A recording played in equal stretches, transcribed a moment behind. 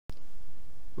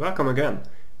Welcome again.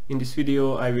 In this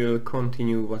video I will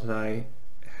continue what I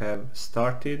have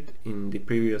started in the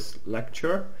previous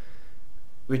lecture,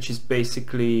 which is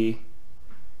basically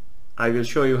I will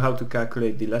show you how to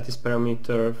calculate the lattice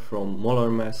parameter from molar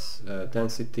mass,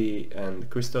 density and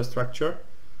crystal structure.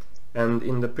 And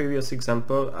in the previous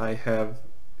example I have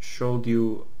showed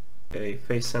you a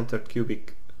face-centered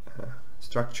cubic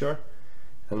structure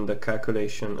and the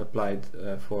calculation applied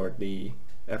for the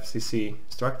FCC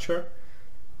structure.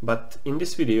 But in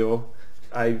this video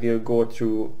I will go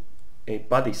through a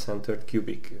body-centered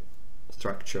cubic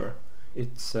structure.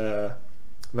 It's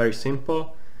very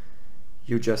simple.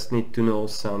 You just need to know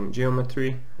some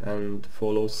geometry and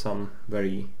follow some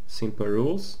very simple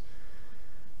rules.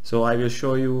 So I will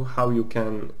show you how you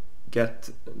can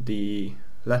get the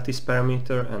lattice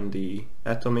parameter and the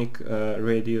atomic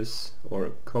radius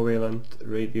or covalent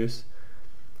radius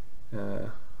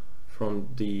from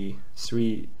the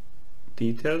three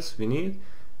details we need,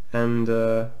 and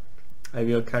I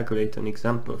will calculate an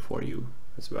example for you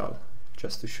as well,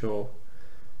 just to show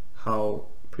how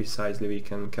precisely we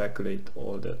can calculate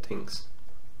all the things.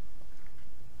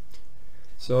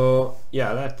 So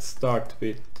yeah, let's start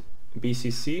with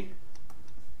BCC.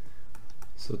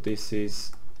 So this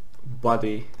is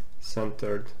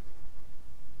body-centered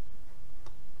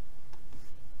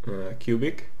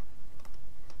cubic.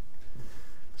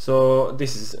 So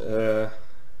this is a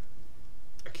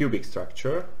cubic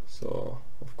structure, so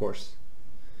of course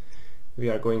we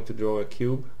are going to draw a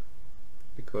cube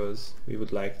because we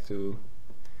would like to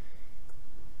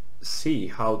see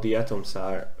how the atoms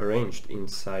are arranged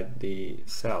inside the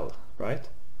cell, right?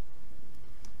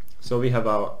 So we have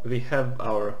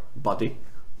our body,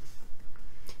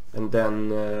 and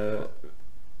then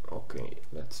okay,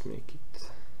 let's make it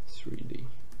 3D.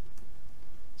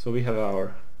 So we have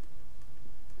our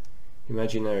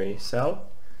imaginary cell.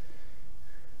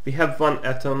 We have one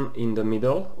atom in the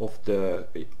middle of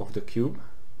the cube,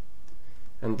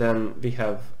 and then we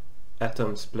have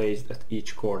atoms placed at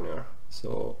each corner.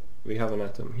 So we have an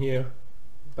atom here,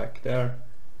 back there,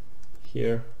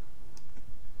 here,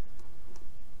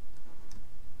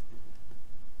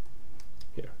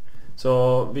 here.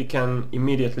 So we can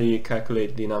immediately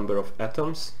calculate the number of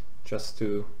atoms just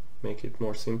to make it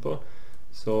more simple.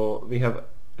 So we have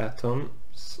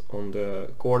atoms on the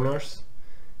corners.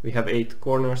 We have 8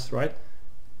 corners, right?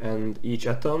 And each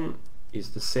atom is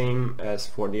the same as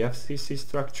for the FCC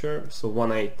structure, so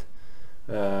 1/8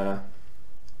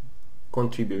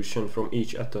 contribution from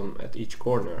each atom at each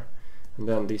corner, and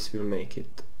then this will make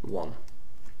it 1.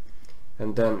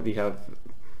 And then we have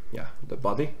the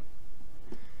body,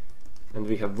 and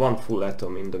we have one full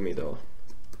atom in the middle,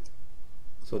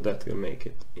 so that will make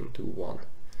it into 1.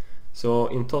 So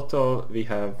in total we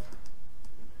have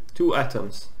 2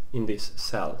 atoms in this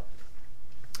cell.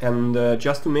 And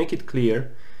just to make it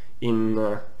clear,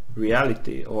 in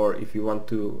reality, or if you want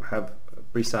to have a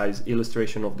precise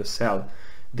illustration of the cell,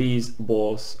 these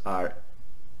balls are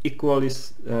equally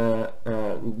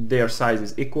their size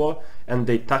is equal and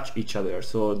they touch each other,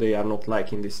 so they are not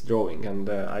like in this drawing, and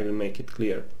I will make it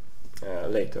clear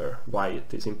later why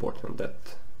it is important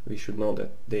that we should know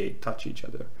that they touch each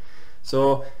other.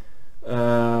 So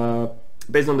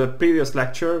based on the previous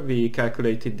lecture we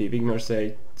calculated the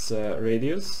Wigner-Seitz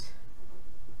radius,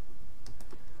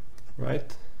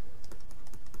 right?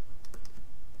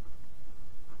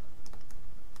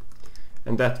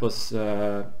 And that was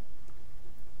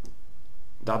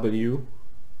W,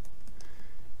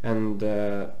 and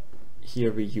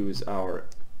here we use our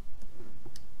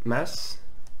mass,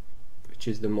 which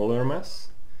is the molar mass,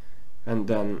 and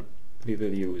then we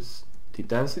will use the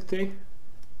density,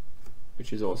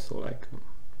 which is also like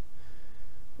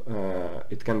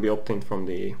it can be obtained from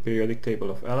the periodic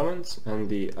table of elements, and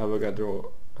the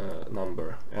Avogadro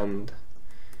number. And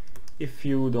if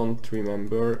you don't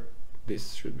remember,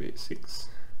 this should be 6,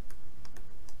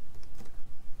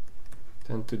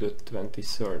 10 to the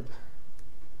 23rd.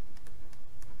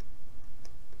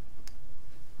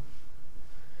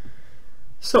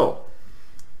 So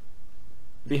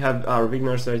we have our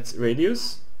Wigner-Seitz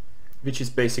radius, which is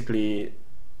basically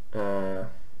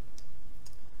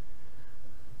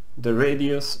the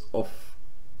radius of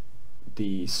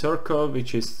the circle,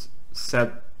 which is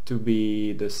said to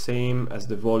be the same as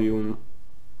the volume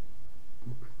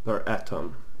per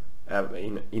atom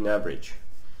in average.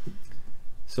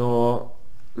 So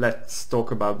let's talk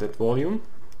about that volume,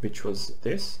 which was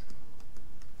this.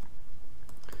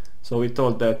 So we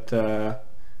thought that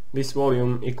this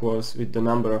volume equals with the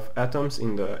number of atoms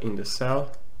in the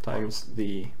cell times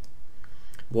the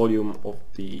volume of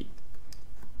the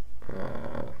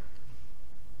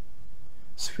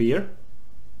sphere,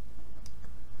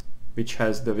 which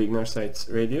has the Wigner-Seitz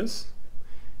radius,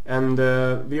 and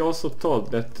we also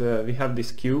told that we have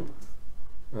this cube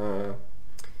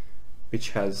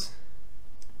which has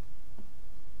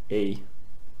a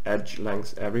edge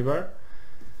length everywhere.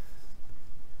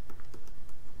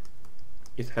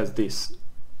 It has this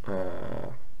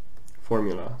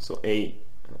formula, so a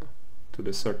to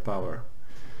the third power,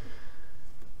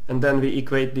 and then we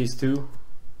equate these two,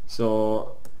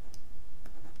 so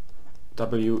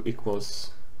W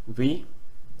equals V,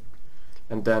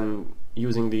 and then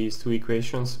using these two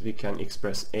equations we can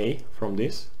express A from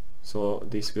this, so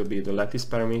this will be the lattice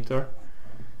parameter,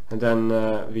 and then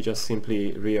we just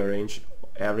simply rearrange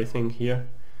everything here.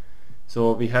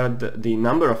 So we had the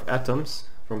number of atoms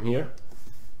from here,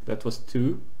 that was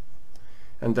 2,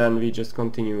 and then we just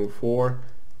continue 4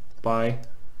 pi,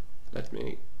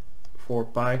 4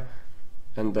 pi,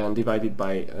 and then divided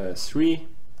by 3,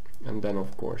 and then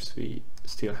of course we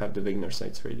still have the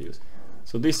Wigner-Seitz radius.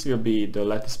 So this will be the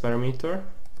lattice parameter,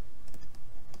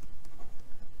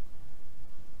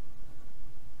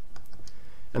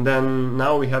 and then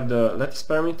now we have the lattice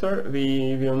parameter.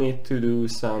 We will need to do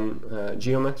some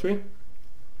geometry,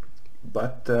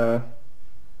 but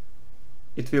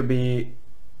it will be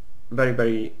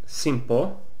very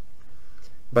simple,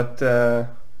 but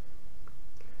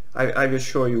I will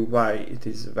show you why it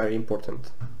is very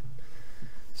important.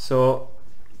 So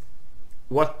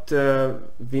what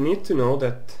we need to know,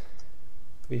 that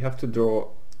we have to draw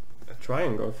a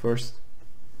triangle first,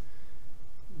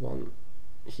 one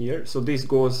here. So this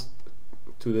goes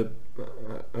to the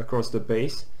across the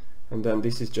base, and then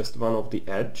this is just one of the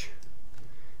edge,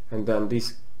 and then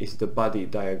this is the body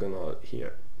diagonal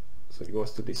here, so it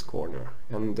goes to this corner,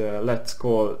 and let's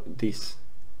call this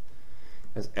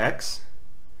as X,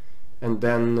 and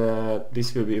then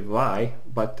this will be Y,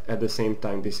 but at the same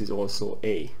time this is also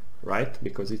A, right,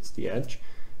 because it's the edge,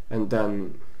 and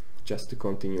then just to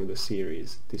continue the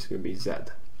series this will be Z.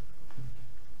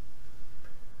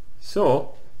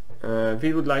 So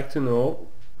we would like to know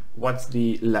what's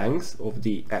the length of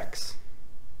the X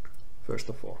first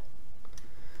of all.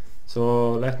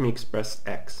 So let me express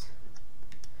X.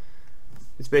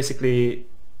 It's basically,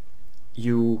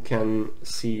 you can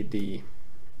see the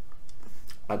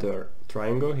other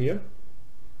triangle here,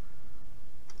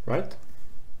 right?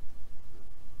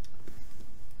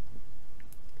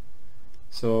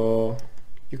 So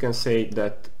you can say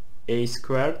that A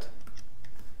squared,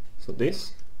 so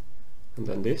this and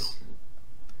then this,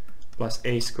 plus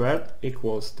A squared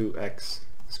equals to X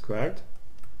squared.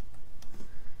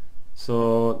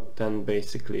 So then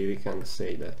basically we can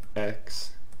say that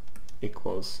X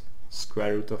equals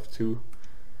square root of 2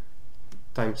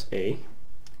 times A.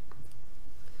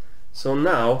 So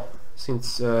now,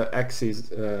 since X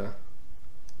is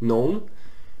known,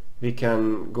 we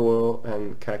can go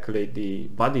and calculate the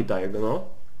body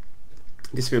diagonal.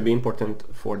 This will be important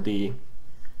for the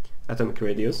atomic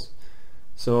radius.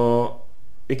 So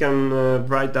we can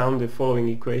write down the following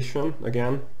equation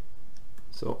again.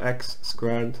 So X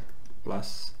squared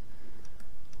plus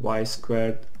Y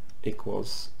squared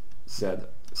equals Z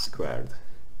squared.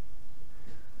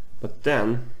 But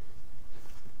then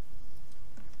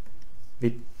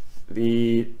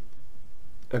we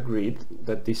agreed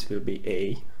that this will be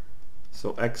A,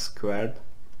 so X squared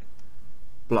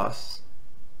plus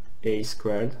A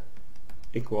squared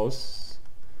equals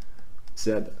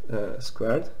Z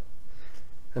squared,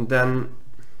 and then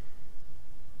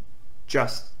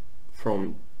just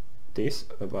from this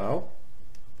above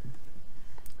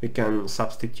we can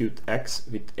substitute X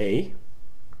with A,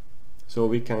 so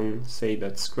we can say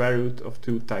that square root of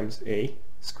 2 times A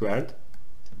squared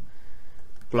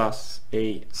plus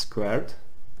A squared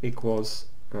equals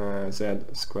Z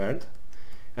squared.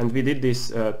 And we did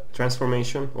this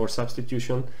transformation or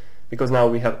substitution because now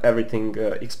we have everything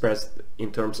expressed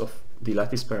in terms of the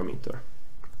lattice parameter,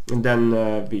 and then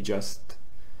we just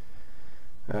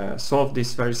solve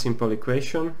this very simple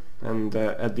equation, and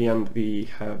at the end we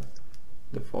have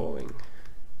the following: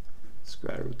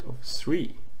 square root of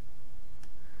 3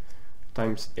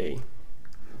 times A.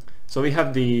 So we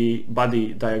have the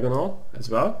body diagonal as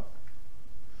well.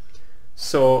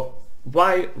 So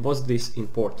why was this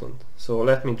important? So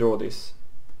let me draw this.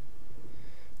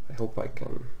 I hope I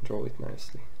can draw it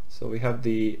nicely. So we have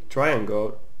the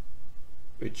triangle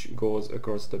which goes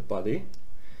across the body,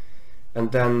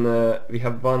 and then we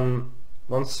have one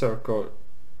circle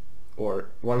or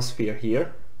one sphere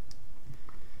here,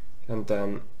 and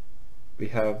then we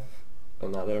have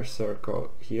another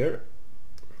circle here.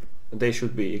 They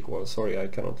should be equal. Sorry, I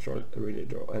cannot really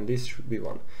draw, and this should be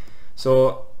 1.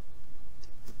 So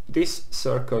this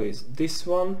circle is this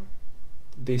one,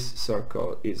 this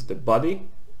circle is the body,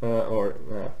 or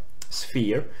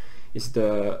sphere is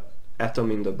the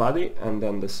atom in the body, and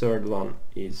then the third one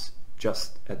is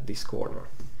just at this corner.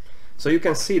 So you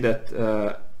can see that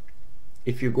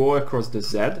if you go across the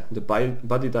Z, the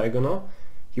body diagonal,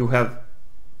 you have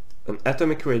an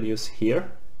atomic radius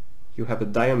here, you have a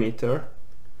diameter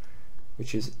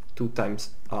which is 2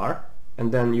 times r,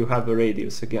 and then you have a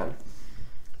radius again.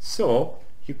 So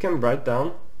you can write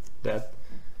down that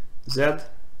Z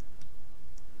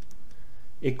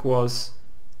equals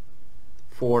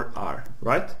 4r,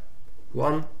 right?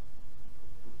 1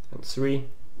 and 3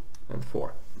 and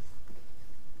 4.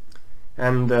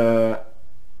 And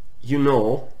you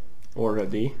know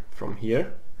already from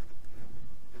here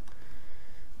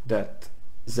that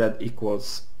Z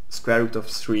equals square root of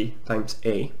 3 times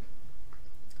a.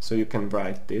 So you can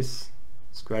write this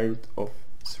square root of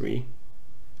 3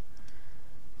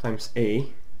 times a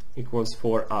equals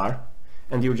 4r,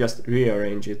 and you just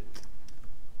rearrange it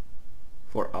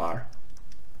for r.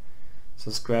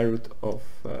 So square root of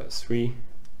 3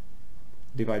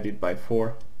 divided by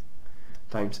 4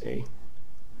 times a.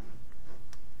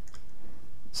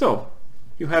 So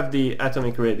you have the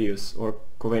atomic radius or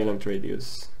covalent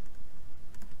radius.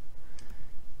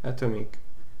 Atomic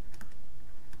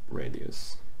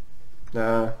radius.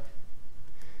 And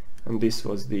this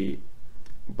was the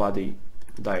body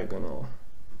diagonal.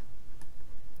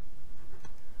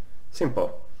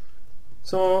 Simple.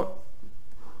 So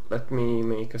let me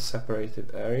make a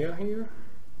separated area here.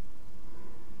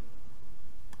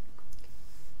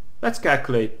 Let's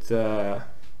calculate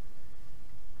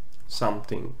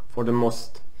something for the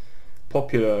most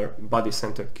popular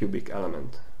body-centered cubic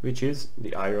element, which is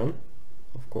the iron,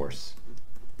 of course.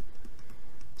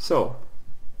 So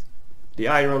the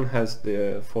iron has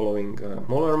the following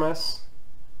molar mass: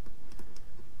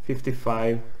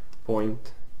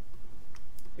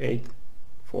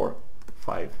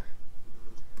 55.845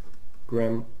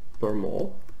 gram per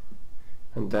mole,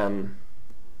 and then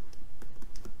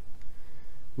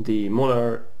the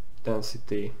molar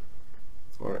density,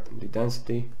 or the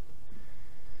density,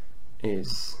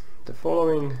 is the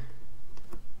following.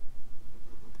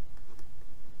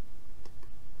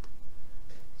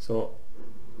 So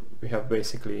we have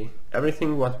basically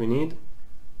everything what we need.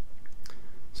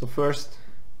 So first,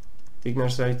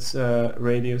 Wigner-Seitz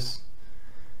radius.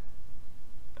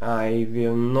 I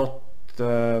will not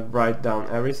write down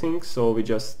everything, so we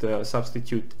just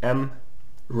substitute m,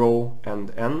 rho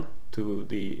and n to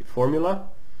the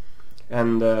formula,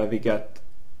 and we get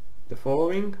the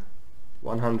following: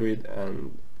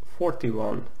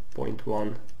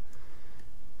 141.1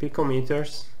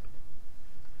 picometers.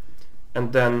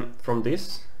 And then from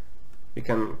this we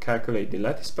can calculate the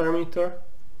lattice parameter,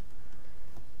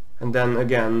 and then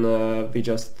again we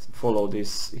just follow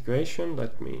this equation.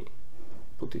 Let me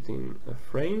put it in a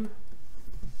frame.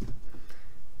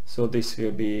 So this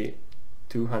will be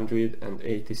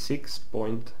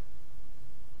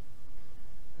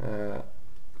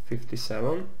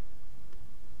 286.57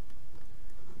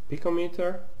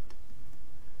 picometer,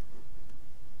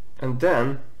 and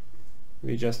then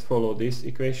we just follow this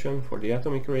equation for the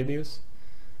atomic radius.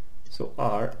 So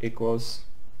r equals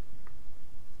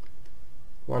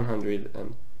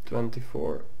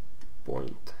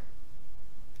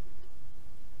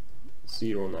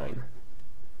 124.09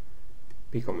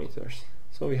 picometers.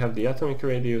 So we have the atomic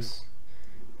radius,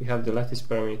 we have the lattice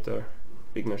parameter,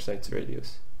 Wigner-Seitz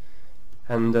radius,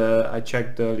 and I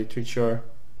checked the literature.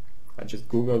 I just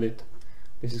googled it.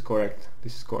 This is correct,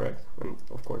 this is correct, and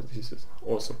of course this is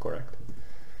also correct.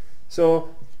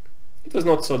 So it was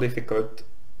not so difficult.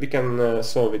 We can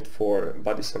solve it for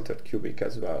body-centered cubic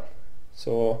as well.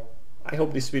 So I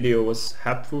hope this video was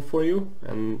helpful for you,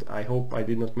 and I hope I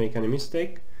did not make any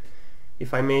mistake.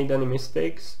 If I made any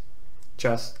mistakes,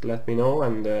 just let me know,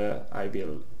 and I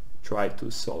will try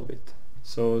to solve it.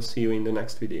 So see you in the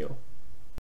next video.